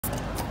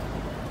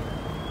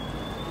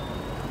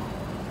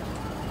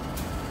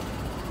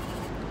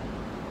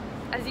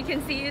As you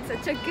can see, it's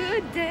such a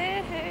good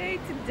day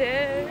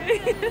today.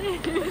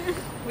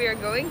 We are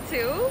going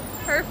to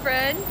her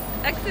friend's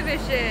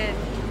exhibition.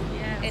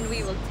 Yes. And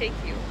we will take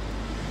you.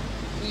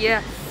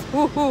 Yes.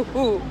 Woo hoo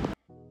hoo.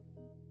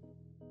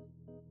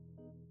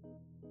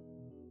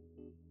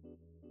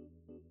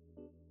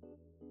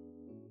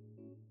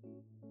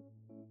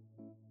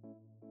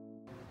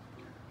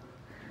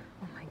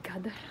 Oh my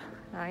god,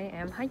 I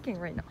am hiking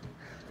right now.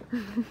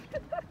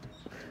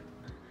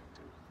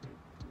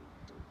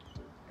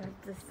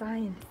 That's the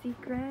science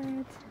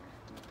secret.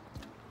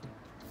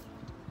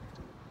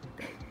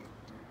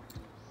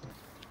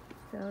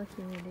 So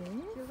here it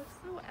is. You look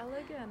so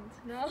elegant.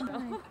 No.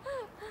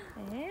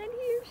 And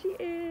here she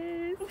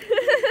is.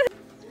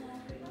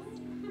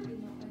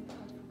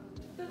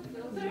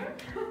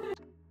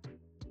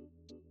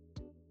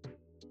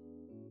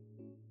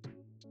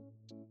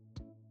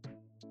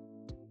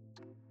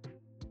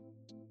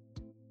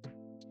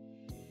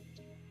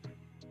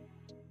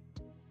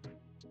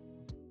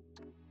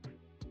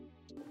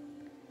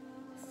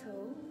 So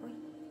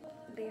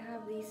they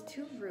have these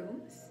two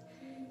rooms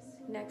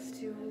next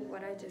to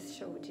what I just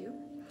showed you.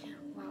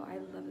 Wow, I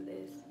love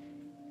this.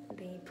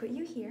 They put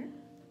you here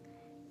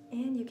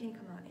and you can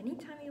come out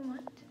anytime you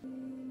want.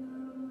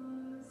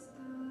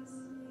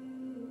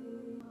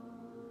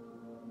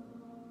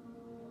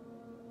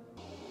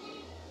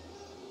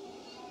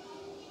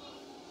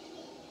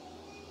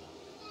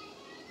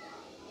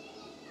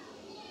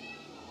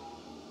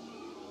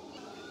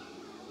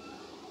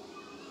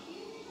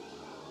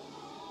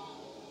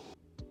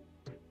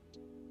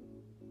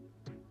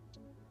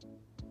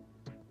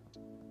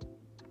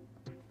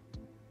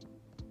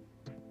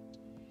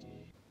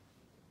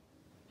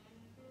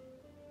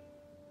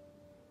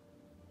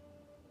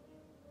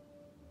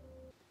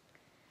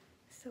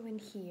 So in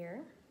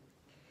here,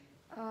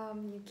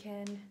 you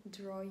can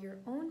draw your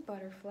own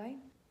butterfly.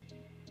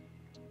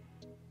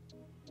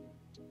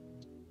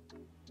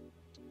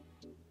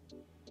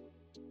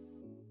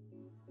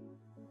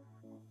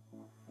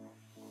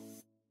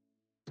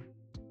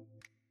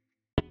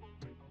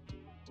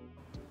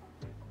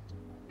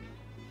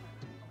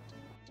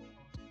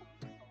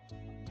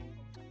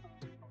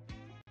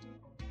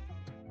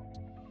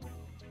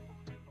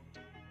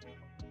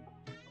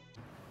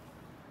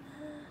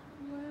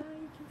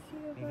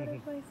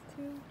 Butterflies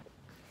too.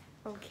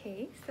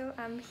 Okay, so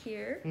I'm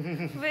here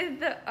with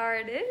the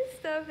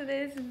artist of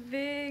this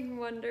big,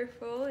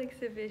 wonderful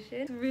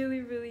exhibition.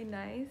 Really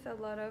nice. A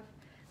lot of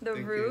the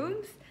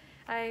rooms.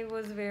 I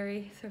was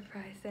very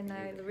surprised and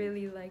I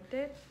really liked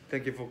it.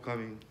 Thank you for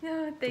coming.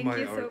 No, thank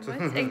you so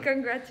much and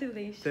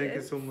congratulations. Thank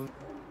you so much.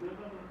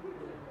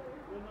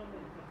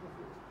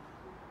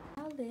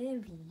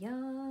 Olivia,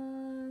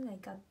 I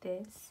got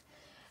this.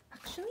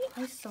 Actually,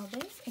 I saw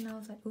this and I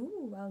was like,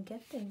 ooh, I'll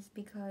get this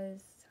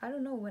because I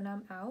don't know, when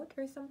I'm out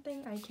or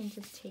something, I can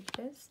just take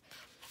this.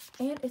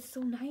 And it's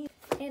so nice.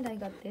 And I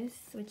got this,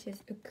 which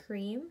is a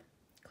cream,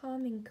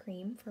 calming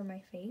cream for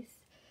my face.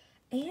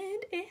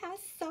 And it has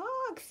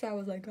socks. So I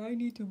was like, I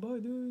need to buy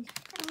this.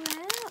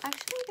 Wow,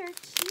 actually they're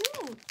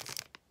cute.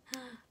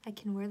 I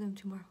can wear them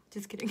tomorrow.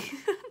 Just kidding.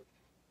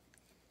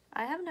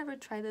 I have never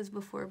tried this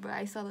before, but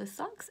I saw the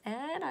socks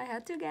and I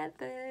had to get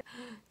this.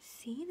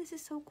 See, this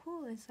is so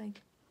cool. It's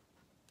like...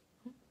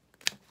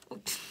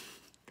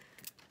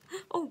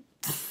 Oh.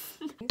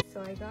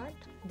 So I got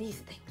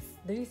these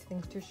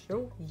things to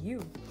show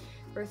you.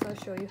 First I'll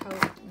show you how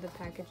the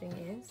packaging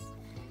is.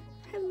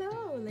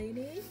 Hello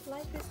ladies,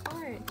 like this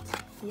art?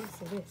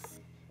 Yes it is.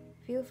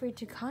 Feel free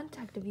to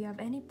contact if you have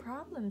any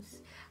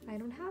problems. I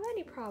don't have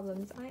any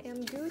problems. I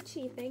am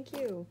Gucci, thank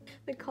you.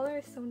 The color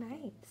is so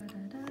nice.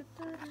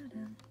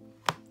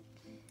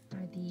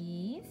 Are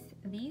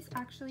these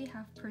actually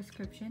have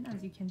prescription,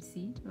 as you can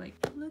see. Like,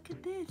 look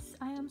at this,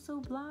 I am so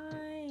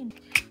blind.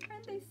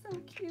 Aren't they so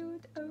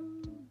cute?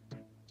 Oh.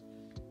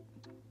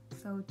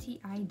 So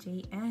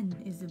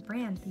TIJN is the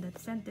brand that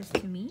sent this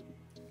to me.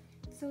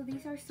 So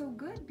these are so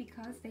good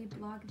because they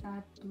block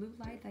that blue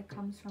light that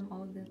comes from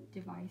all the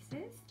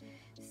devices.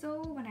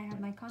 So when I have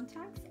my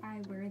contacts,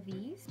 I wear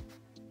these.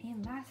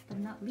 And last but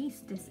not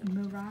least, this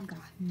Miraga.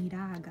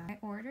 I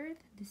ordered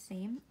the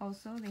same.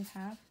 Also, they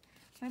have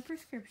my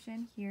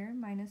prescription here,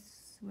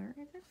 minus, where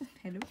is it?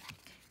 Hello.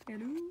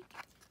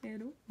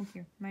 Oh,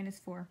 here,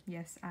 -4.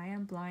 Yes, I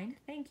am blind.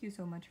 Thank you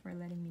so much for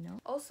letting me know.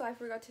 Also, I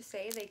forgot to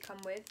say they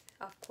come with,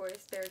 of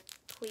course, their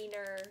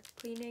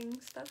cleaning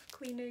stuff.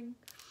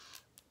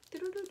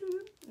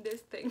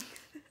 This thing.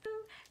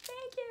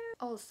 Thank you.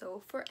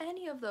 Also, for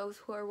any of those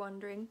who are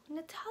wondering,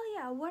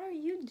 Natalia, what are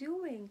you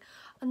doing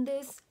on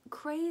this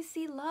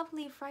crazy,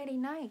 lovely Friday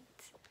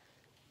night?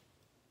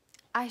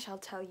 I shall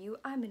tell you,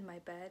 I'm in my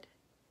bed,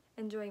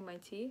 enjoying my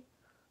tea.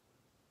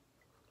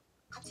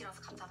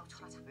 같이라서 감자도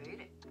전화자 왜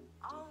이래?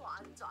 아우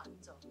앉아.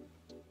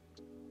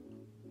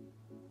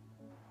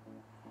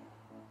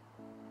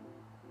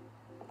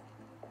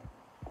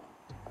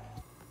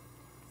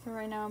 So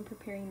right now I'm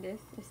preparing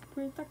this. It's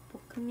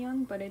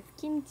불닭볶음면, but it's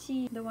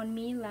kimchi. The one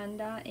me,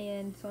 Landa,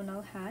 and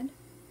Sonal had.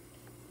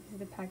 This is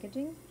the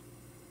packaging.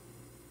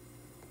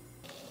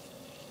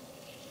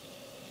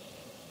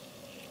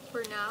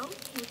 For now,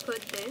 we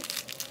put this.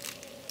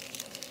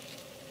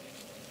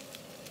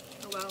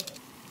 Oh wow.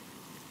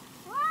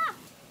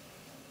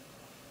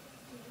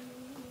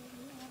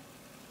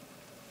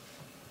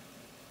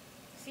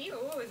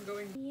 SEOUL is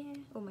going. Yeah.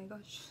 Oh my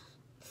gosh.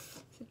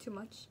 Is it too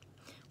much?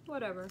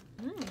 Whatever.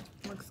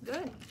 Looks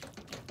good.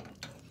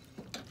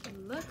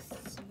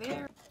 Looks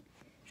very.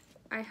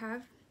 I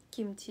have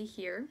kimchi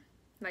here,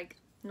 like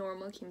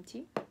normal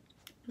kimchi.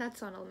 That's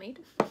Sonal made.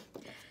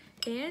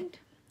 And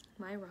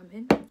my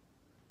ramen.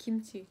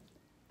 Kimchi.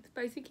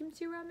 Spicy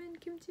kimchi ramen.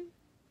 Kimchi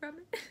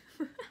ramen.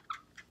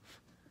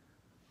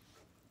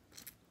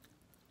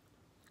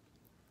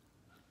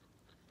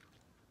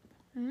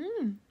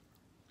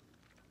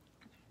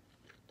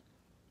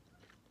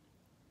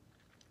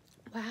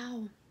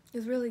 Wow,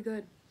 it's really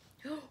good.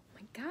 Oh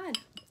my god,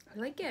 I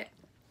like it.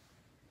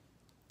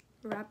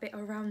 Wrap it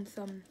around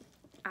some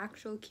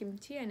actual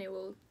kimchi and it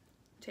will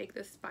take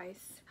the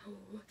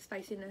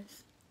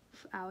spiciness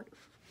out.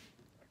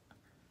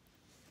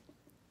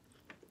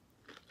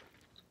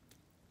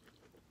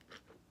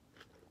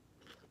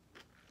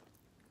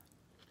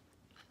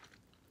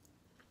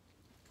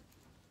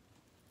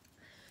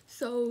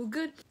 So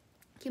good.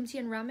 Kimchi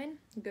and ramen,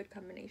 good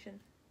combination.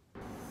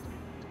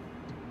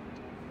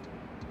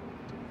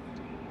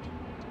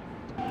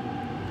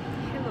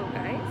 Hello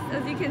guys,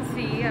 as you can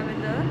see, I'm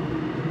in the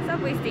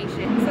subway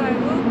station. So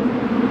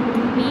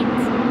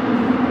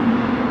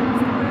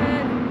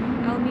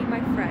I'll meet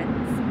my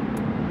friends.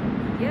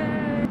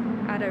 Yeah,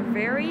 at a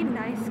very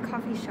nice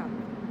coffee shop.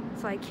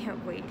 So I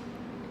can't wait.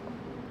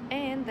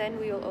 And then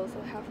we will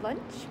also have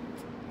lunch.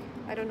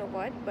 I don't know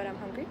what, but I'm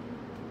hungry.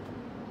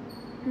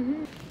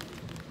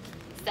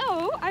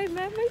 So I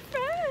met my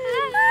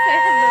friends. Say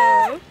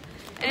hello.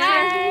 And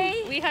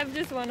Hi. we have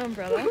just one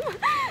umbrella.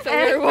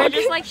 So We're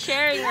just like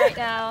sharing right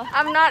now.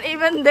 I'm not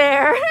even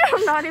there.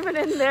 I'm not even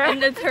in there.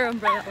 And that's her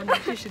umbrella. Oh no,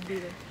 she should be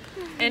there.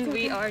 And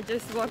we are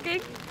just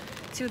walking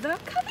to the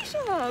coffee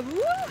shop.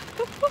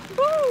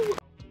 Woo!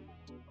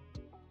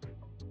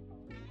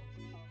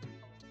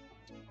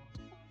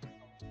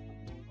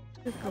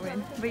 Let's go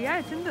in. But yeah,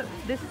 it's in the.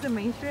 This is the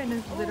main street and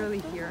it's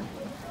literally here.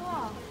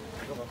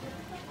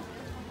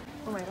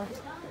 Oh my gosh.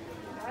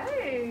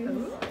 Hey.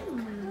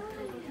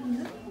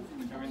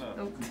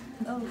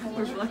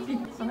 We're lucky.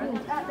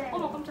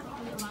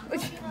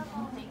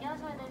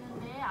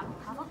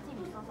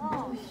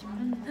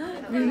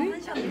 Really?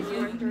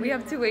 We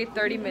have to wait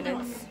 30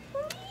 minutes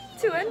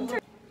to enter.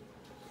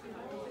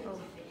 Oh.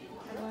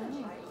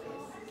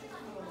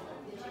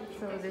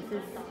 So this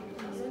is.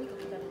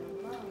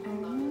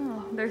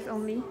 Oh, there's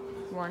only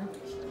 1,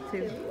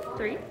 2,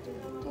 3,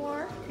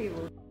 4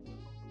 tables.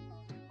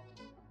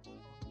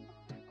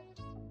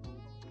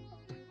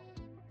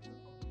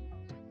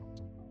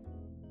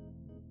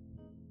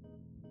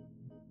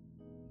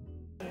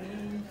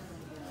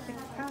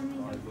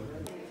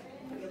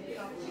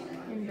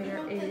 And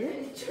there is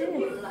this.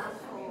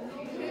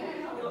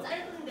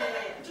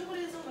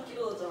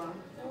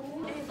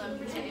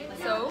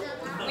 So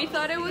we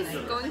thought it was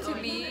going to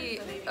be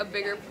a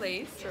bigger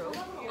place,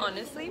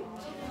 honestly,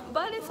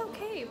 but it's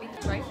okay.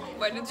 Right?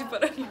 Why did you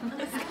put on your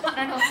mask?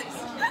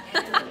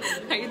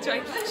 Are you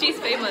trying? She's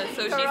famous,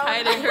 so she's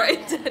hiding her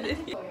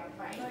identity.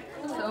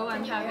 So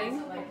I'm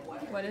having.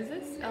 What is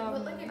this?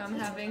 I'm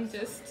having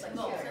just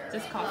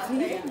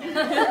coffee.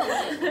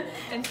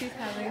 And she's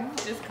having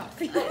just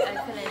coffee. I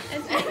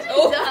finished.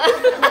 Oh.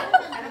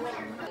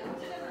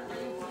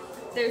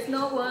 There's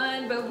no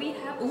one, but we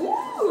have.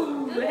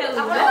 Ooh!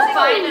 Hello!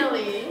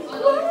 Finally.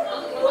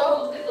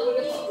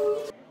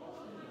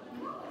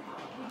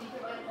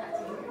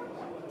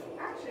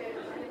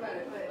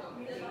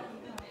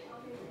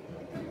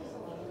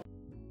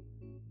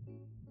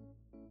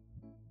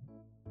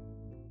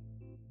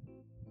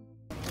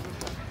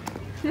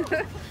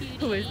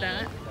 Who is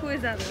that? Who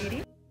is that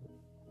lady?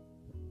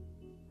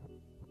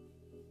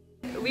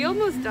 We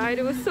almost died.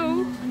 It was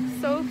so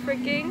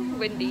freaking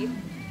windy.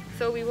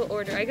 So we will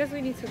order. I guess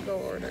we need to go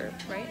order,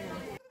 right?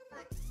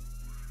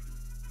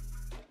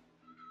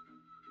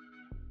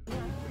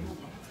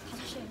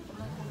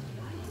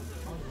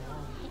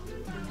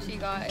 She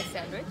got a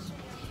sandwich.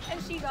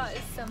 And she got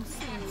some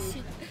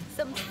soup.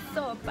 Some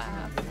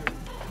sopa.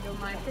 Yung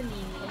my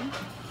panini.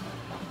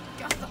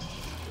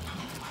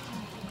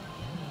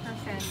 Her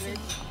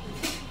sandwich.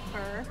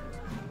 Her.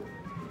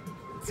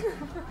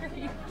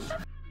 Sorry.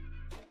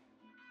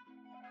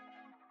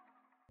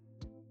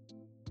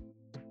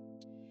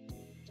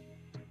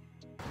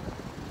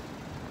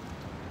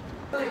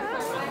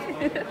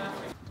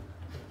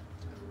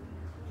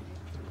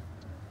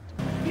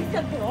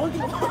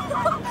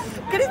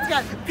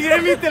 Cristian, tiré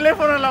mi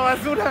teléfono a la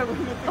basura, güey.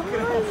 No te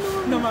creo.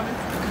 No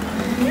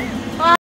mames.